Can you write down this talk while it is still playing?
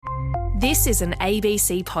This is an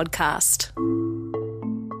ABC podcast.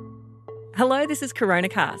 Hello, this is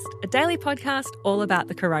CoronaCast, a daily podcast all about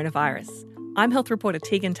the coronavirus. I'm health reporter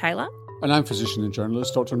Tegan Taylor. And I'm physician and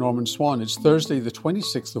journalist Dr. Norman Swan. It's Thursday, the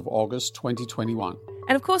 26th of August, 2021.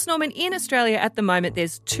 And of course, Norman, in Australia at the moment,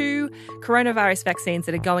 there's two coronavirus vaccines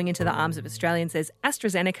that are going into the arms of Australians. There's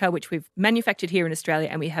AstraZeneca, which we've manufactured here in Australia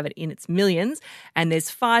and we have it in its millions. And there's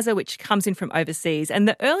Pfizer, which comes in from overseas. And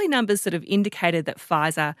the early numbers sort of indicated that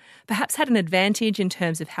Pfizer perhaps had an advantage in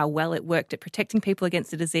terms of how well it worked at protecting people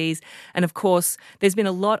against the disease. And of course, there's been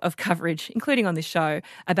a lot of coverage, including on this show,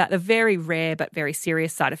 about the very rare but very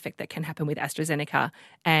serious side effect that can happen with AstraZeneca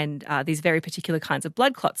and these very particular kinds of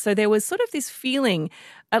blood clots. So there was sort of this feeling,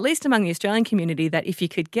 at least among the Australian community, that if you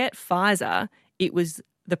could get Pfizer, it was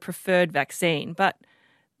the preferred vaccine. But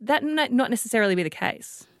that might not necessarily be the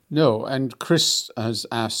case. No, and Chris has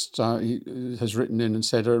asked, he has written in and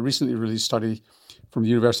said, a recently released study from the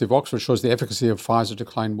University of Oxford shows the efficacy of Pfizer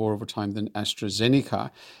declined more over time than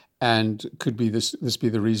AstraZeneca. And could be this be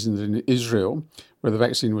the reason that in Israel, where the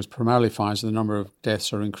vaccine was primarily Pfizer, the number of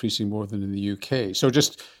deaths are increasing more than in the UK. So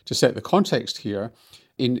just to set the context here,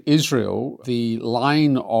 in Israel, the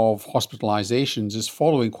line of hospitalizations is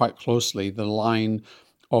following quite closely the line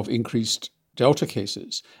of increased Delta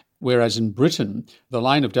cases. Whereas in Britain, the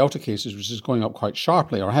line of Delta cases, which is going up quite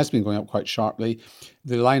sharply, or has been going up quite sharply,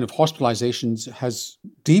 the line of hospitalizations has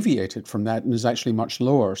deviated from that and is actually much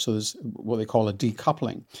lower. So there's what they call a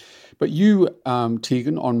decoupling. But you,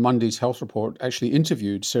 Tegan, on Monday's Health Report, actually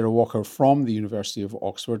interviewed Sarah Walker from the University of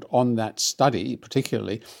Oxford on that study,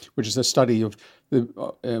 particularly, which is a study of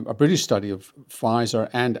a British study of Pfizer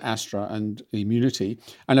and Astra and immunity.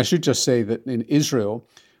 And I should just say that in Israel,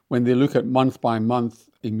 when they look at month-by-month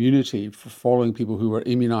immunity for following people who were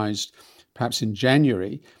immunized perhaps in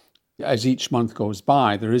January, as each month goes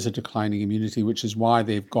by, there is a declining immunity, which is why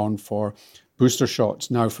they've gone for booster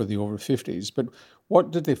shots now for the over 50s. But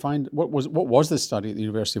what did they find? What was this study at the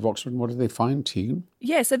University of Oxford, and what did they find, Tegan?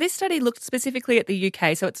 Yeah, so this study looked specifically at the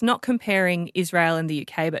UK, so it's not comparing Israel and the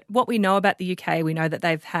UK, but what we know about the UK, we know that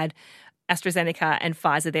they've had AstraZeneca and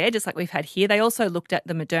Pfizer there, just like we've had here. They also looked at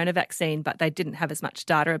the Moderna vaccine, but they didn't have as much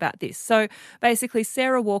data about this. So basically,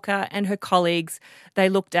 Sarah Walker and her colleagues, they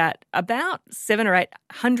looked at about 700,000 or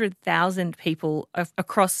 800,000 people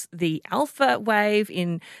across the Alpha wave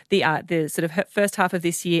in the sort of first half of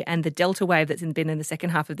this year and the Delta wave that's been in the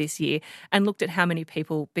second half of this year, and looked at how many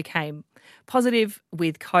people became positive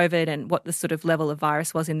with COVID and what the sort of level of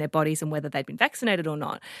virus was in their bodies and whether they'd been vaccinated or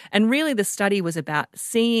not. And really the study was about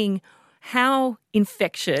seeing how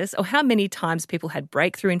infectious or how many times people had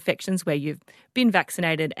breakthrough infections where you've been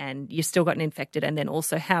vaccinated and you've still gotten infected, and then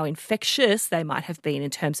also how infectious they might have been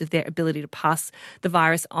in terms of their ability to pass the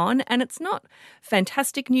virus on. And it's not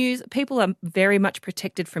fantastic news. People are very much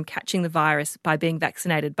protected from catching the virus by being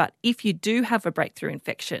vaccinated. But if you do have a breakthrough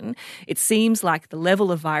infection, it seems like the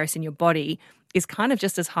level of virus in your body is kind of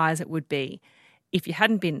just as high as it would be if you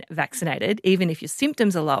hadn't been vaccinated, even if your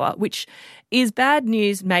symptoms are lower, which is bad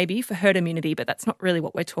news maybe for herd immunity, but that's not really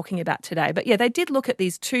what we're talking about today. But yeah, they did look at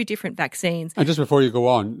these two different vaccines. And just before you go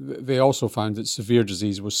on, they also found that severe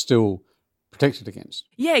disease was still protected against.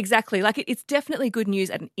 Yeah, exactly. Like it's definitely good news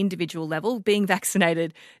at an individual level. Being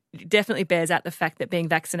vaccinated definitely bears out the fact that being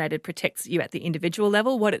vaccinated protects you at the individual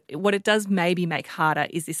level. What it does maybe make harder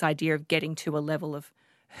is this idea of getting to a level of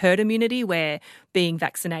herd immunity where being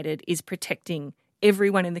vaccinated is protecting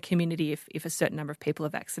everyone in the community if a certain number of people are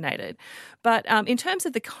vaccinated. But in terms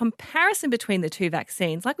of the comparison between the two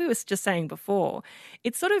vaccines, like we were just saying before,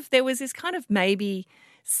 it's sort of, there was this kind of maybe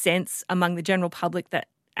sense among the general public that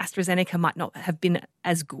AstraZeneca might not have been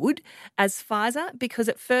as good as Pfizer, because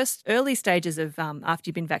at first early stages of after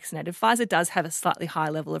you've been vaccinated, Pfizer does have a slightly higher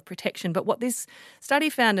level of protection. But what this study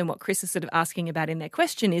found and what Chris is sort of asking about in their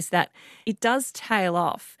question is that it does tail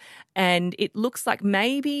off, and it looks like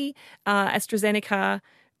maybe AstraZeneca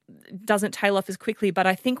doesn't tail off as quickly, but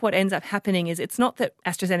I think what ends up happening is it's not that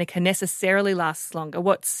AstraZeneca necessarily lasts longer.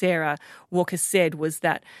 What Sarah Walker said was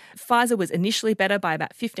that Pfizer was initially better by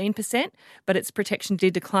about 15%, but its protection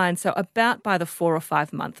did decline. So about by the 4 or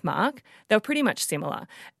 5 month mark, they were pretty much similar.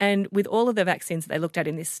 And with all of the vaccines that they looked at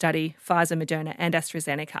in this study, Pfizer, Moderna and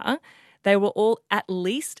AstraZeneca, they were all at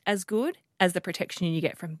least as good as the protection you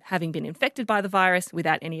get from having been infected by the virus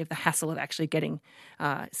without any of the hassle of actually getting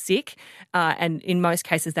sick. And in most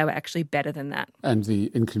cases, they were actually better than that. And the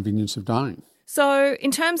inconvenience of dying. So in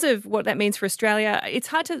terms of what that means for Australia, it's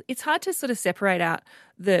hard to sort of separate out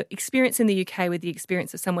the experience in the UK with the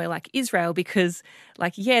experience of somewhere like Israel because,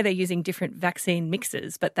 like, yeah, they're using different vaccine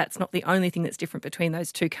mixes, but that's not the only thing that's different between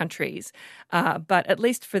those two countries. But at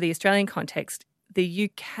least for the Australian context, the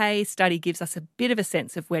UK study gives us a bit of a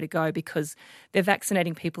sense of where to go because they're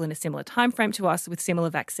vaccinating people in a similar timeframe to us with similar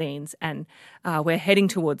vaccines, and we're heading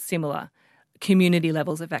towards similar community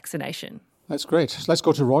levels of vaccination. That's great. Let's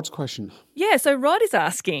go to Rod's question. Yeah, so Rod is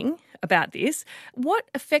asking about this. What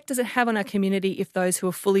effect does it have on our community if those who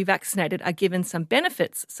are fully vaccinated are given some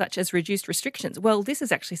benefits, such as reduced restrictions? Well, this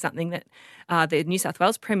is actually something that the New South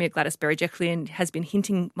Wales Premier Gladys Berejiklian has been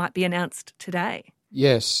hinting might be announced today.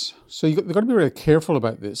 Yes. So you've got to be really careful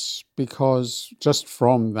about this because just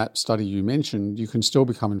from that study you mentioned, you can still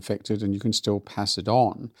become infected and you can still pass it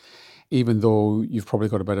on, even though you've probably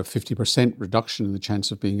got about a 50% reduction in the chance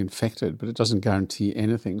of being infected, but it doesn't guarantee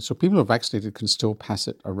anything. So people who are vaccinated can still pass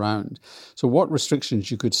it around. So what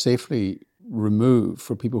restrictions you could safely remove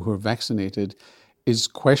for people who are vaccinated is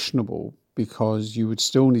questionable because you would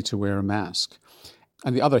still need to wear a mask.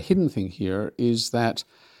 And the other hidden thing here is that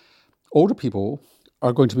older people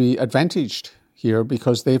are going to be advantaged here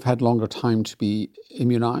because they've had longer time to be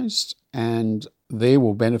immunized and they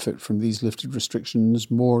will benefit from these lifted restrictions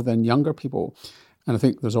more than younger people. And I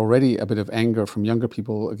think there's already a bit of anger from younger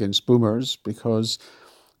people against boomers because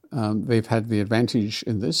they've had the advantage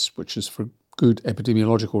in this, which is for good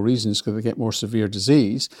epidemiological reasons because they get more severe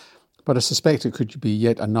disease. But I suspect it could be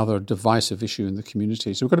yet another divisive issue in the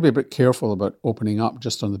community. So we've got to be a bit careful about opening up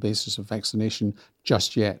just on the basis of vaccination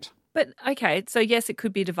just yet. But, okay, so yes, it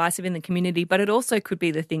could be divisive in the community, but it also could be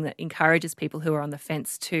the thing that encourages people who are on the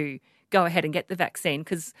fence to go ahead and get the vaccine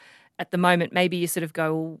because at the moment maybe you sort of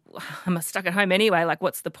go, well, I'm stuck at home anyway, like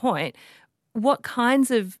what's the point? What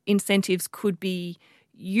kinds of incentives could be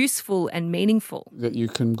useful and meaningful? That you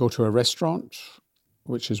can go to a restaurant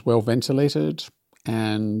which is well ventilated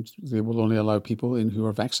and they will only allow people in who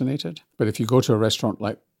are vaccinated. But if you go to a restaurant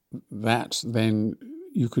like that, then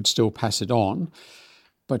you could still pass it on.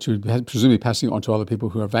 But you would be presumably passing it on to other people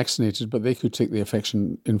who are vaccinated, but they could take the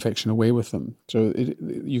infection away with them. So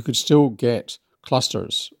you could still get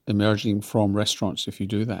clusters emerging from restaurants if you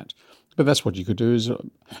do that. But that's what you could do, is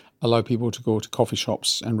allow people to go to coffee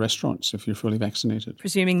shops and restaurants if you're fully vaccinated.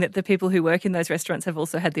 Presuming that the people who work in those restaurants have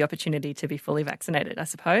also had the opportunity to be fully vaccinated, I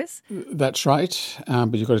suppose. That's right.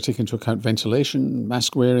 But you've got to take into account ventilation,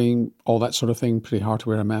 mask wearing, all that sort of thing. Pretty hard to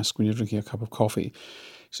wear a mask when you're drinking a cup of coffee.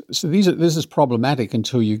 So this is problematic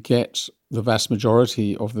until you get the vast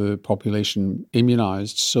majority of the population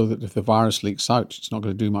immunised so that if the virus leaks out, it's not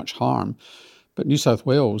going to do much harm. But New South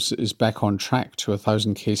Wales is back on track to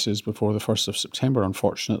 1,000 cases before the 1st of September,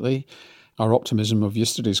 unfortunately. Our optimism of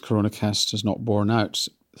yesterday's coronacast has not borne out.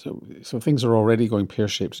 So things are already going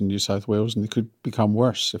pear-shaped in New South Wales and they could become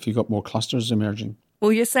worse if you've got more clusters emerging.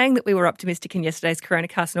 Well, you're saying that we were optimistic in yesterday's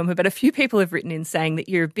coronacast, Norma, but a few people have written in saying that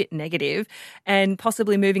you're a bit negative and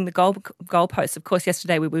possibly moving the goalposts. Of course,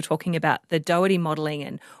 yesterday we were talking about the Doherty modelling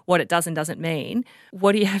and what it does and doesn't mean.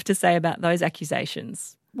 What do you have to say about those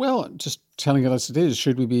accusations? Well, just telling it as it is.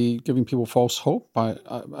 Should we be giving people false hope?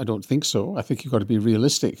 I don't think so. I think you've got to be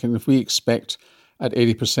realistic. And if we expect at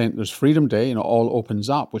 80% there's Freedom Day and it all opens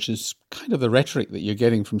up, which is kind of the rhetoric that you're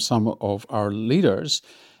getting from some of our leaders,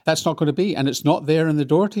 that's not going to be. And it's not there in the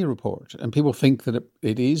Doherty report. And people think that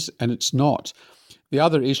it is, and it's not. The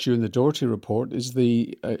other issue in the Doherty report is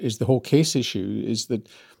the whole case issue, is that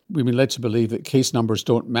we've been led to believe that case numbers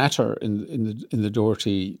don't matter in the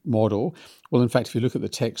Doherty model. Well, in fact, if you look at the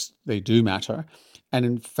text, they do matter. And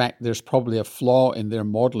in fact, there's probably a flaw in their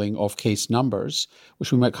modelling of case numbers,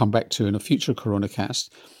 which we might come back to in a future coronacast.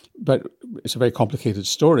 But it's a very complicated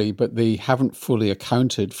story, but they haven't fully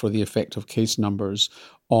accounted for the effect of case numbers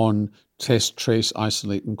on test, trace,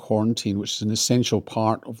 isolate and quarantine, which is an essential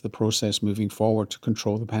part of the process moving forward to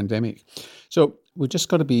control the pandemic. So we've just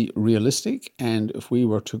got to be realistic. And if we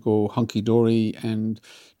were to go hunky-dory and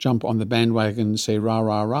jump on the bandwagon and say rah,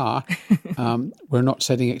 rah, rah, we're not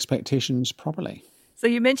setting expectations properly. So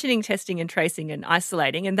you're mentioning testing and tracing and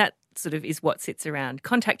isolating, and that sort of is what sits around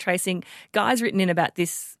contact tracing. Guy's written in about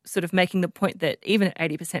this, sort of making the point that even at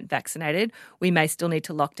 80% vaccinated, we may still need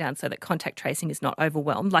to lock down so that contact tracing is not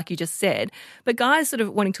overwhelmed, like you just said. But Guy's sort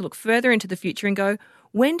of wanting to look further into the future and go,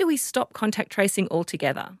 when do we stop contact tracing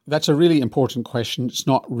altogether? That's a really important question. It's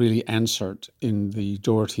not really answered in the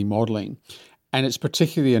Doherty modelling. And it's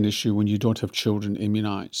particularly an issue when you don't have children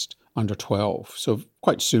immunised under 12. So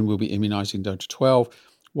quite soon we'll be immunising down to 12.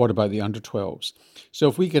 What about the under 12s? So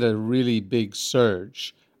if we get a really big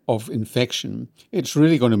surge of infection, it's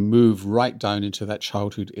really going to move right down into that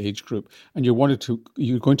childhood age group. And you're going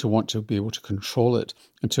to want to be able to control it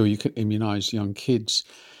until you can immunise young kids.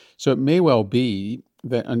 So it may well be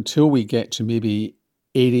that until we get to maybe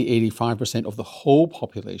 80-85% of the whole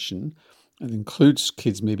population, and includes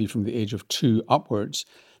kids maybe from the age of 2 upwards,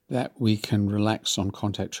 that we can relax on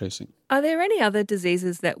contact tracing. Are there any other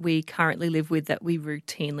diseases that we currently live with that we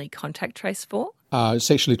routinely contact trace for?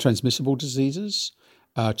 Sexually transmissible diseases,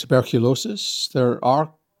 tuberculosis. There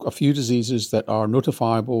are a few diseases that are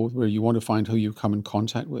notifiable where you want to find who you come in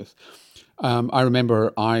contact with. I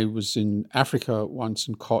remember I was in Africa once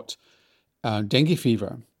and caught dengue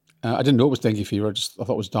fever. I didn't know it was dengue fever. I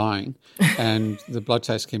thought it was dying. And the blood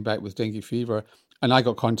test came back with dengue fever. And I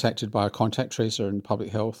got contacted by a contact tracer in the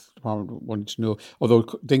public health department wanting to know, although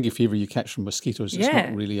dengue fever you catch from mosquitoes, it's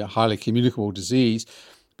not really a highly communicable disease,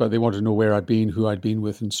 but they wanted to know where I'd been, who I'd been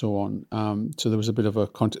with, and so on. So there was a bit of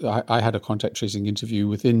I had a contact tracing interview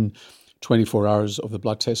within 24 hours of the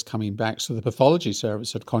blood test coming back. So the pathology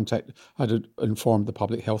service had informed the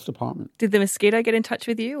public health department. Did the mosquito get in touch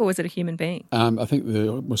with you, or was it a human being? I think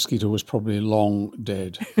the mosquito was probably long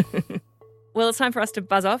dead. Well, it's time for us to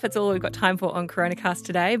buzz off. It's all we've got time for on Coronacast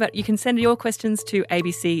today, but you can send your questions to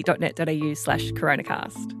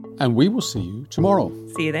abc.net.au/coronacast. And we will see you tomorrow.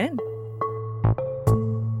 See you then.